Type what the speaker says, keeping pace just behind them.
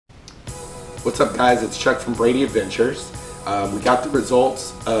What's up guys, it's Chuck from Brady Adventures. We got the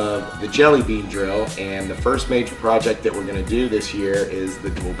results of the jelly bean drill, and the first major project that we're going to do this year is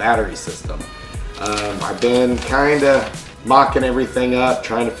the dual battery system. I've been kind of mocking everything up,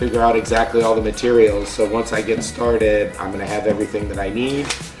 trying to figure out exactly all the materials, so once I get started I'm going to have everything that I need.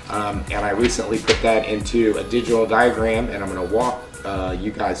 And I recently put that into a digital diagram, and I'm going to walk you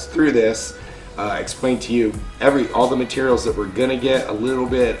guys through this, explain to you all the materials that we're going to get, a little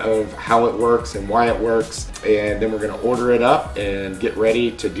bit of how it works and why it works, and then we're going to order it up and get ready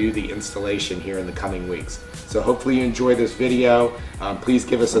to do the installation here in the coming weeks. So hopefully you enjoy this video. Please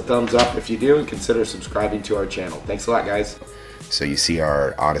give us a thumbs up if you do, and consider subscribing to our channel. Thanks a lot guys. So you see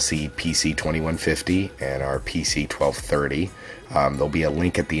our Odyssey PC2150 and our PC1230. There'll be a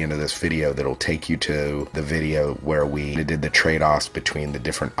link at the end of this video that'll take you to the video where we did the trade-offs between the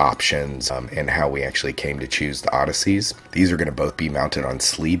different options and how we actually came to choose the Odysseys. These are going to both be mounted on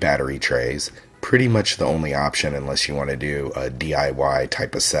Slee battery trays. Pretty much the only option unless you want to do a DIY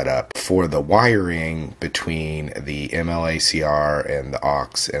type of setup. For the wiring between the ML-ACR and the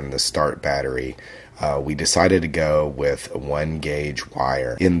aux and the start battery, we decided to go with a 1 gauge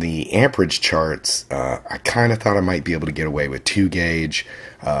wire. In the amperage charts, I kind of thought I might be able to get away with 2 gauge,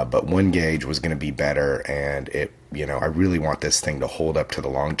 but 1 gauge was going to be better, and I really want this thing to hold up to the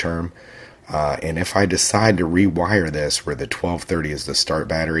long term. And if I decide to rewire this where the 1230 is the start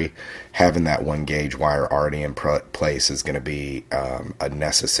battery, having that 1 gauge wire already in place is going to be a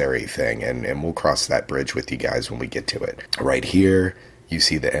necessary thing, and we'll cross that bridge with you guys when we get to it. Right here, you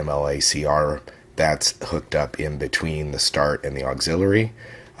see the ML-ACR. That's hooked up in between the start and the auxiliary.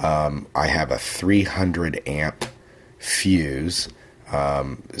 I have a 300 amp fuse,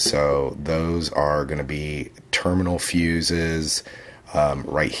 so those are going to be terminal fuses.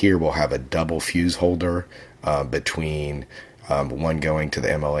 Right here we'll have a double fuse holder between one going to the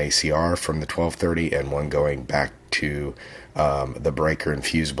ML-ACR from the 1230 and one going back to the breaker and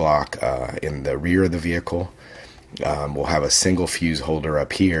fuse block in the rear of the vehicle. We'll have a single fuse holder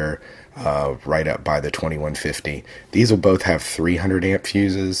up here right up by the 2150. These will both have 300 amp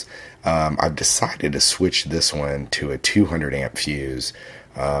fuses. I've decided to switch this one to a 200 amp fuse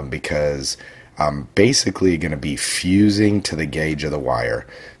because I'm basically going to be fusing to the gauge of the wire.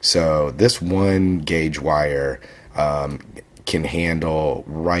 So this 1 gauge wire can handle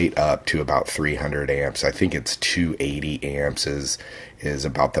right up to about 300 amps. I think it's 280 amps is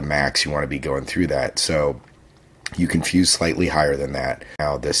about the max you want to be going through that. So you can fuse slightly higher than that.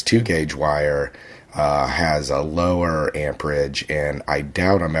 Now this 2 gauge wire has a lower amperage, and I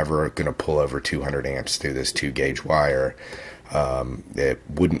doubt I'm ever going to pull over 200 amps through this 2 gauge wire. It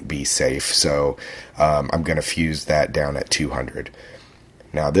wouldn't be safe, so I'm going to fuse that down at 200.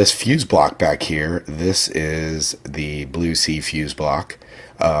 Now this fuse block back here, this is the Blue Sea fuse block.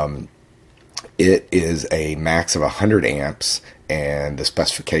 It is a max of 100 amps, and the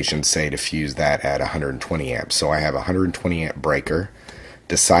specifications say to fuse that at 120 amps. So I have a 120 amp breaker.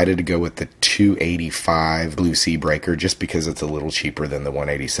 Decided to go with the 285 Blue Sea breaker just because it's a little cheaper than the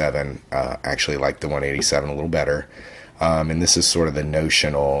 187. Actually like the 187 a little better. And this is sort of the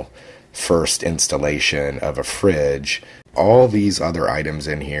notional first installation of a fridge. All these other items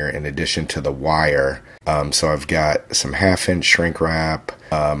in here in addition to the wire. So I've got some 1/2 inch shrink wrap.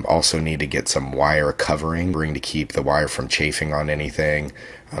 Also need to get some wire covering to keep the wire from chafing on anything.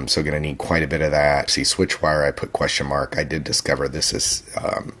 I'm so going to need quite a bit of that. See, switch wire, I put question mark. I did discover this is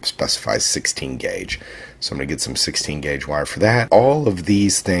specifies 16 gauge. So I'm going to get some 16 gauge wire for that. All of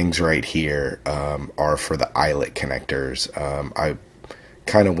these things right here are for the eyelet connectors. I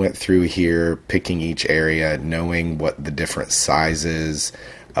kind of went through here picking each area, knowing what the different sizes,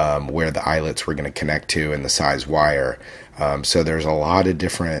 where the eyelets were going to connect to, and the size wire. So there's a lot of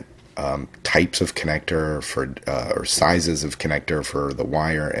different types of connector for or sizes of connector for the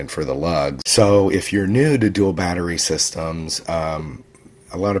wire and for the lugs. So if you're new to dual battery systems,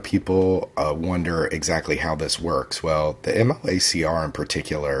 a lot of people wonder exactly how this works. Well, the ML-ACR in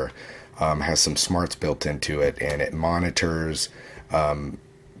particular has some smarts built into it, and it monitors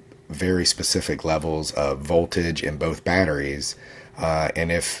very specific levels of voltage in both batteries.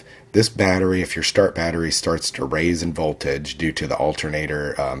 And if this battery, if your start battery starts to raise in voltage due to the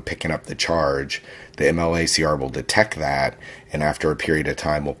alternator picking up the charge, the ML-ACR will detect that, and after a period of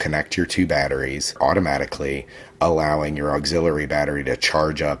time will connect your 2 batteries automatically, allowing your auxiliary battery to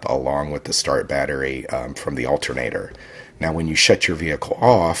charge up along with the start battery from the alternator. Now when you shut your vehicle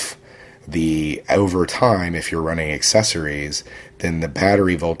off, over time, if you're running accessories, then the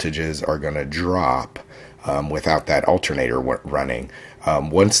battery voltages are going to drop without that alternator running.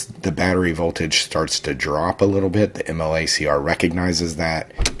 Once the battery voltage starts to drop a little bit, the ML-ACR recognizes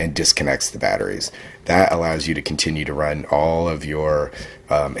that and disconnects the batteries. That allows you to continue to run all of your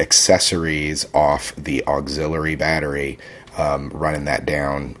accessories off the auxiliary battery, running that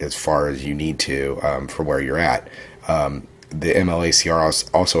down as far as you need to for where you're at. The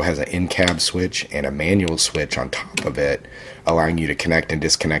ML-ACR also has an in-cab switch and a manual switch on top of it, allowing you to connect and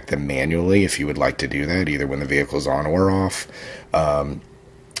disconnect them manually if you would like to do that, either when the vehicle's on or off. The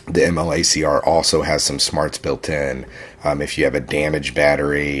ML-ACR also has some smarts built in. If you have a damaged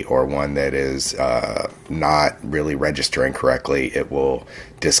battery or one that is not really registering correctly, it will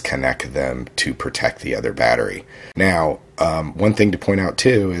disconnect them to protect the other battery. Now, one thing to point out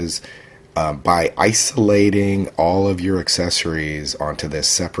too is by isolating all of your accessories onto this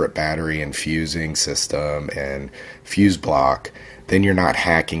separate battery and fusing system and fuse block, then you're not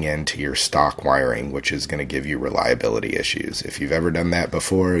hacking into your stock wiring, which is going to give you reliability issues. If you've ever done that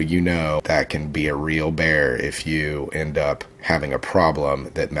before, you know that can be a real bear if you end up having a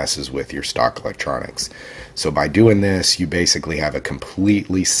problem that messes with your stock electronics. So by doing this, you basically have a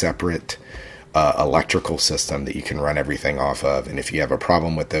completely separate electrical system that you can run everything off of, and if you have a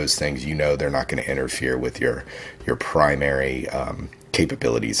problem with those things, you know they're not going to interfere with your primary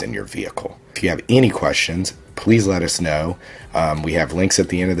capabilities in your vehicle. If you have any questions, please let us know. We have links at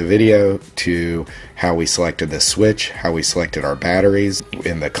the end of the video to how we selected the switch, how we selected our batteries.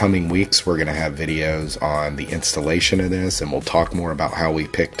 In the coming weeks, we're going to have videos on the installation of this, and we'll talk more about how we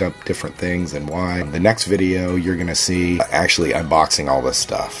picked up different things and why. The next video, you're going to see actually unboxing all this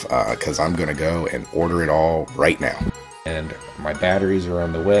stuff, because I'm going to go and order it all right now. And my batteries are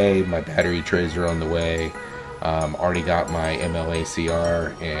on the way, my battery trays are on the way. Already got my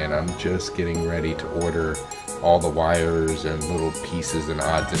ML-ACR, and I'm just getting ready to order all the wires and little pieces and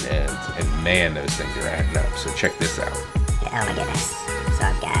odds and ends, and man, those things are adding up. So check this out. Oh my goodness. So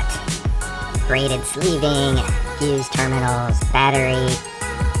I've got braided sleeving, fuse terminals, battery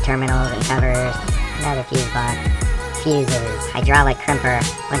terminals and covers, another fuse box, fuses, hydraulic crimper,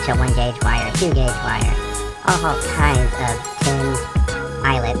 bunch of 1-gauge wire, 2-gauge wire, all kinds of tin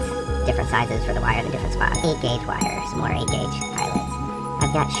eyelets, different sizes for the wire, the different spots, 8-gauge wire, some more 8-gauge eyelets. I've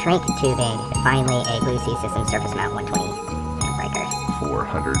got shrink tubing, and finally a Blue Sea System surface mount 120 amp breaker.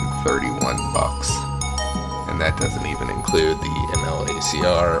 $431, and that doesn't even include the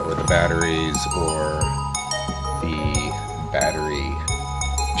ML-ACR or the batteries or the battery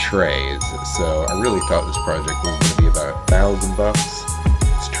trays. So I really thought this project was going to be about $1,000.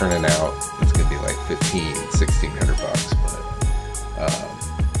 It's turning out it's going to be like $1,600, but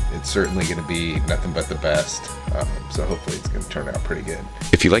it's certainly going to be nothing but the best. So hopefully it's going to turn out pretty good.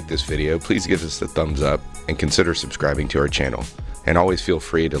 If you like this video, please give us a thumbs up and consider subscribing to our channel. And always feel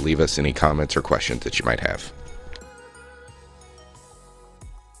free to leave us any comments or questions that you might have.